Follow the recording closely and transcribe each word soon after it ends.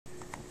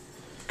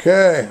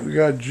Okay, we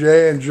got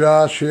Jay and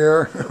Josh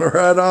here.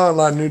 Right on,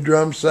 like new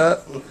drum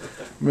set.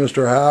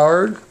 Mr.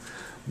 Howard.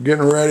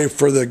 Getting ready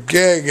for the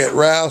gig at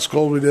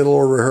Rascal. We did a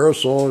little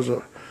rehearsal.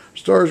 The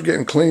store's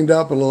getting cleaned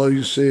up a little.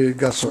 You see,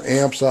 got some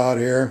amps out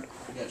here.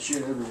 Got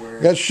shit everywhere.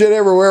 Got shit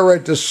everywhere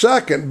right this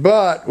second,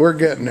 but we're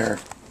getting there.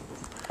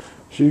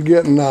 She's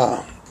getting,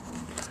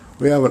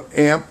 we have an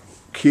amp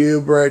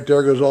cube right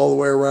there, goes all the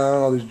way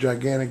around, all these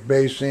gigantic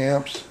bass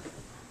amps.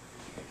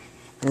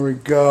 There we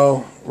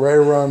go, right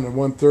around the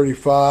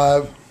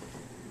 135,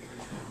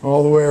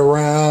 all the way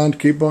around,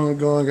 keep on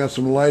going, got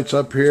some lights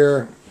up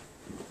here.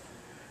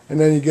 And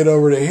then you get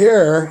over to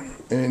here,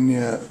 and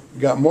you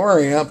got more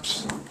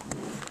amps,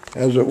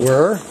 as it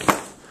were,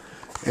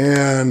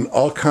 and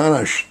all kind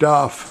of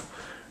stuff.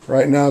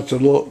 Right now it's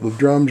the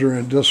drums are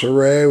in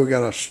disarray, we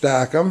got to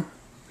stack them.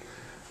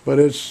 But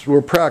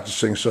we're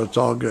practicing, so it's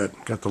all good.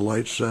 Got the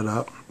lights set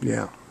up,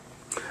 yeah.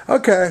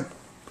 Okay,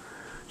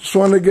 just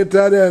wanted to get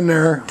that in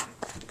there.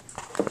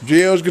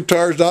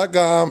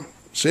 GeosGuitars.com.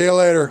 See you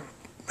later.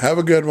 Have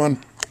a good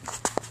one.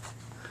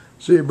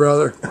 See you,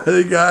 brother.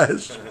 Hey,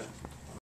 guys.